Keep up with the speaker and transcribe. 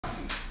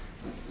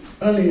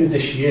Earlier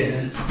this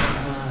year,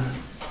 a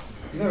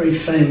very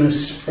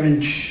famous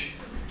French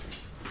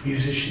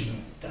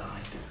musician died.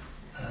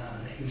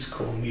 He was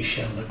called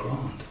Michel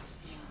Legrand.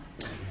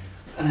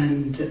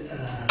 And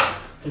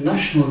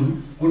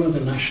one of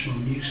the national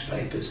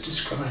newspapers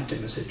described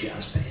him as a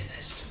jazz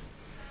pianist.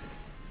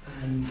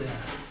 And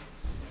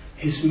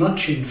his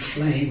much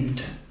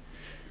inflamed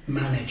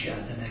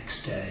manager the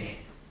next day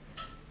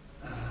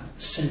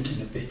sent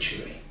an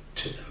obituary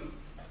to them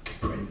to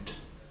print,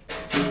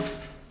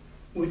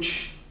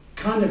 which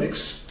kind of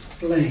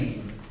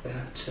explained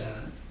that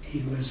he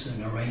was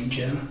an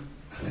arranger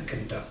and a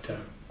conductor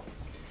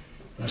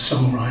and a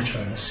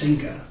songwriter and a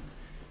singer,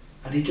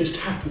 and he just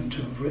happened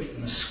to have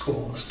written the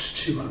scores to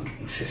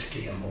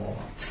 250 or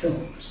more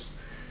films.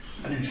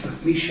 And in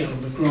fact, Michel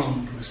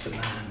Legrand was the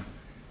man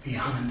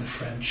behind the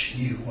French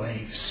New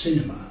Wave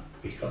cinema,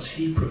 because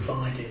he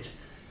provided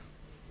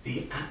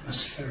the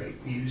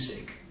atmospheric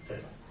music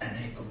that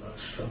enabled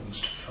those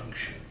films to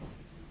function.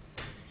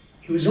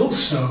 He was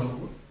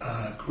also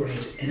a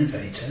great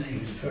innovator. He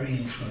was very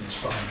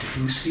influenced by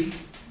Debussy,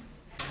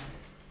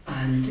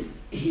 and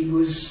he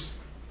was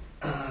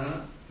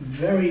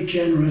very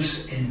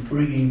generous in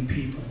bringing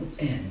people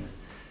in.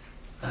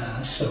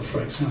 So,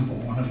 for example,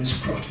 one of his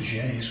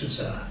protégés was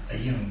a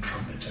young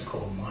trumpeter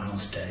called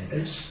Miles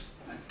Davis,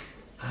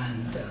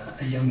 and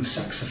a young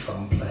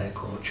saxophone player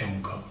called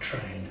John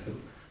Coltrane, who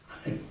I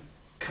think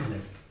kind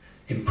of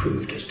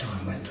improved as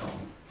time went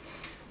on.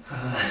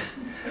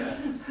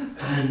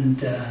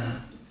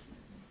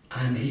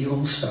 And he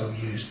also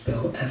used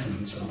Bill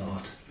Evans a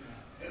lot,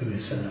 who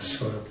is a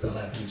sort of, Bill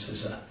Evans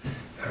is a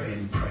very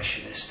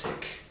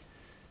impressionistic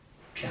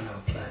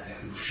piano player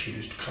who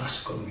fused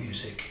classical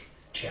music,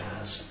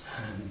 jazz,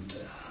 and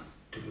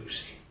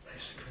Debussy,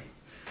 basically.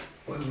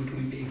 Where would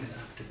we be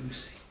without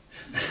Debussy?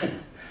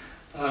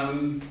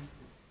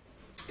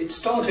 It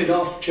started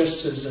off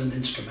just as an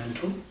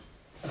instrumental,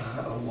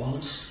 a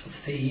waltz, a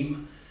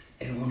theme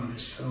in one of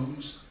his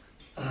films.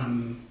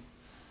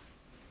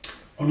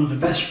 One of the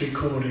best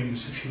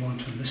recordings, if you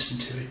want to listen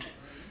to it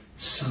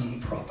sung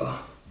proper,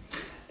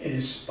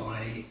 is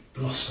by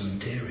Blossom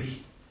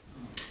Dearie.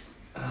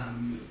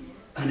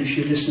 And if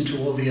you listen to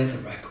all the other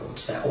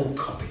records, they're all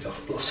copied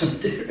off Blossom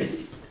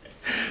Dearie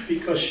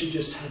because she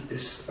just had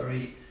this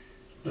very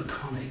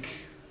laconic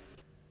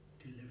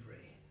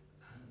delivery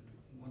and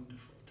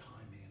wonderful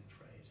timing and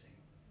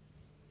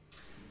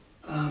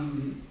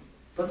phrasing.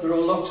 But there are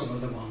lots of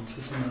other ones.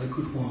 There's another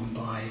good one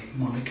by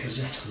Monica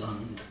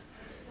Zetterlund,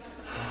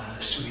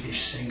 a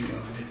Swedish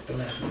singer, with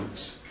Bill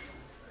Evans.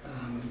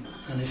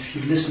 And if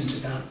you listen to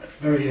that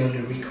very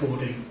early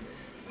recording,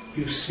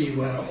 you'll see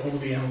where all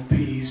the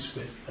LPs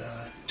with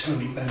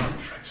Tony Bennett,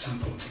 for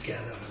example,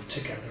 Together and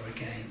Together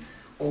Again,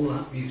 all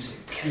that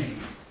music came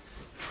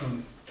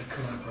from the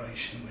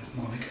collaboration with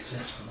Monica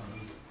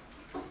Zetterlund.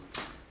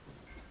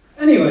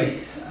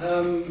 Anyway,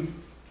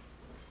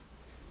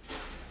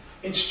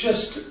 it's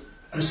just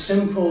a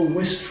simple,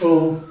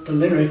 wistful, the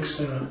lyrics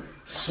are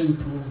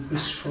simple,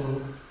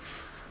 wistful,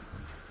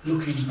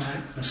 looking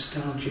back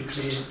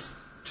nostalgically at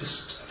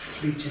just a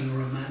fleeting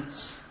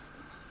romance,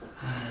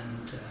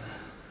 and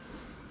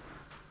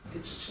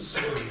it's just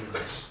very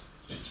nice.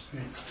 It's just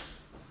very nice.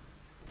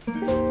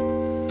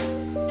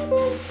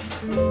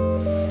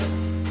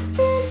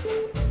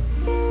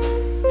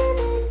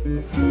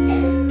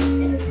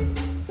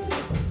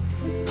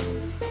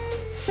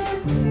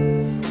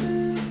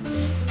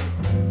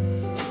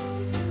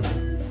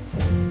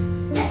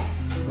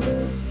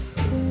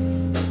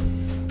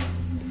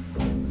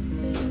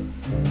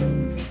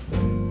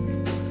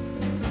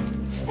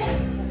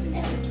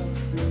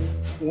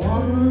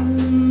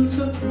 Once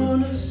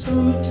upon a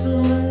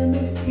summertime,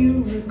 if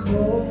you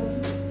recall,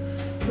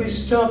 we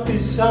stopped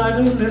beside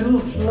a little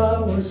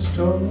flower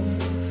store.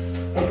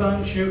 A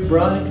bunch of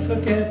bright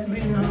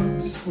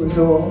forget-me-nots was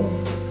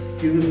all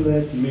you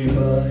let me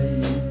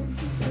buy.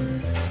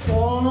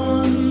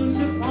 Once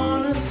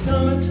upon a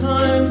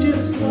summertime,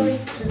 just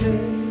like today,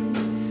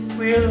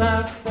 we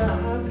laughed the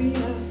happy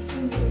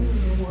afternoon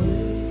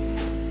away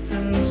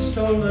and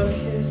stole a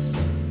kiss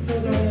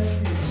at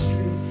every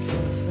street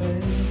cafe.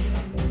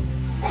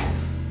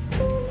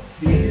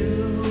 You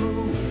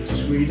were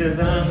sweeter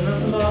than the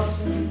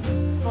blossom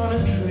on a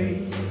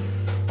tree.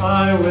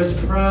 I was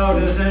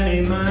proud as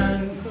any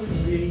man could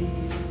be,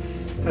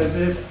 as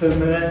if the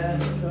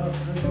man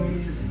offered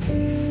me the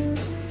key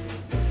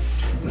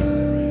to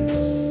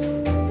Paris.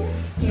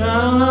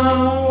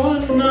 Now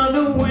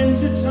another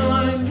winter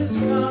time has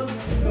come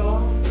and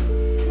gone,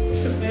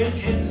 the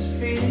pigeons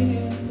feeding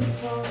in the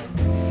park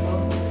of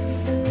fun.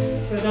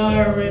 But I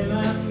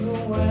remember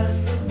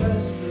when the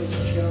vespers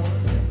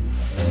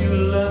chimed, you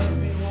loved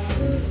me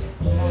once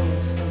on a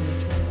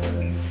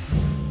summertime.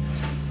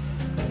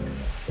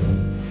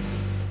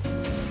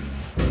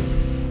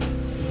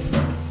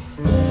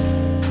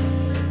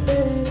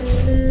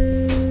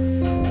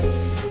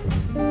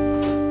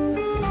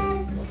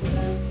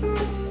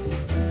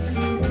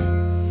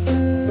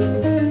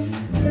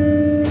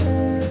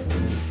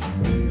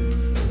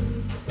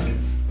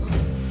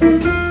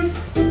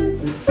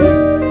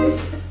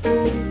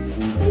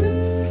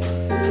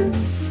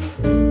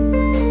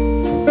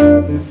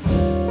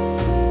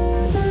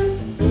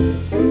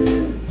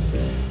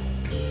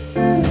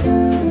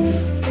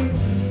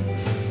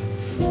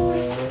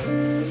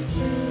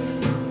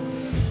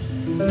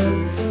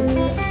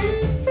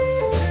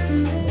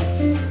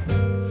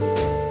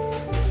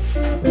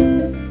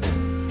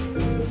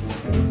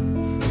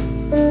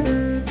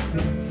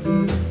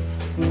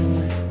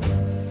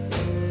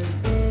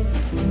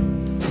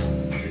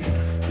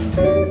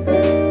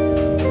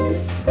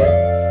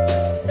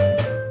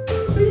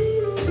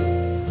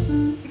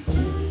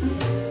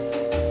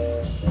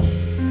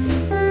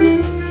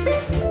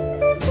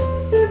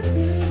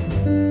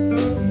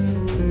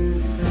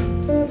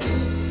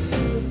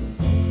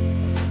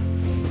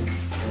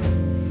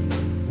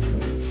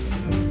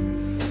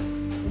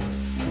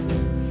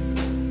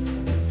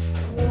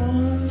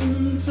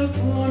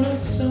 Upon a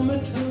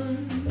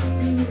summertime,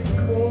 you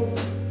recall,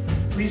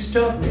 we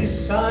stopped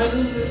beside a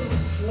little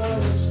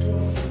flower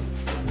store.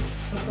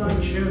 A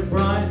bunch of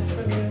bright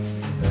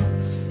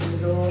forgetfulness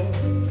was all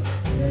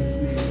let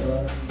me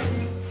buy.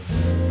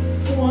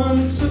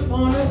 Once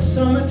upon a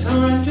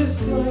summertime,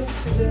 just like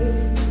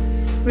today,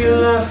 we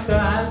left the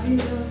happy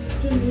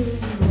afternoon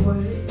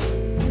away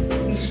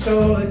and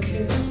stole a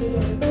kiss at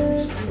our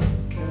Christmas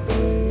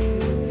cafe.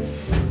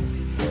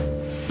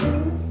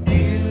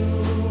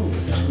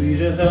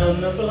 Sweeter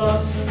than the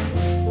blossom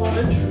on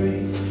a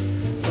tree,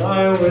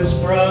 I was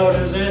proud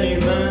as any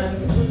man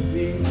could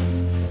be,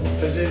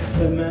 as if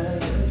the man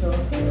had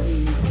offered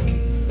me the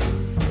key.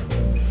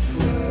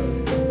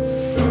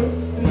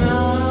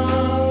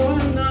 Now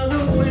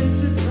another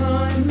winter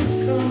time has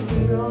come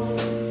and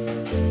gone,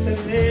 the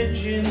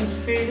pigeons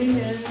feeding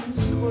in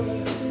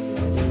square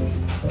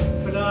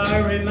floor, but I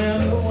remember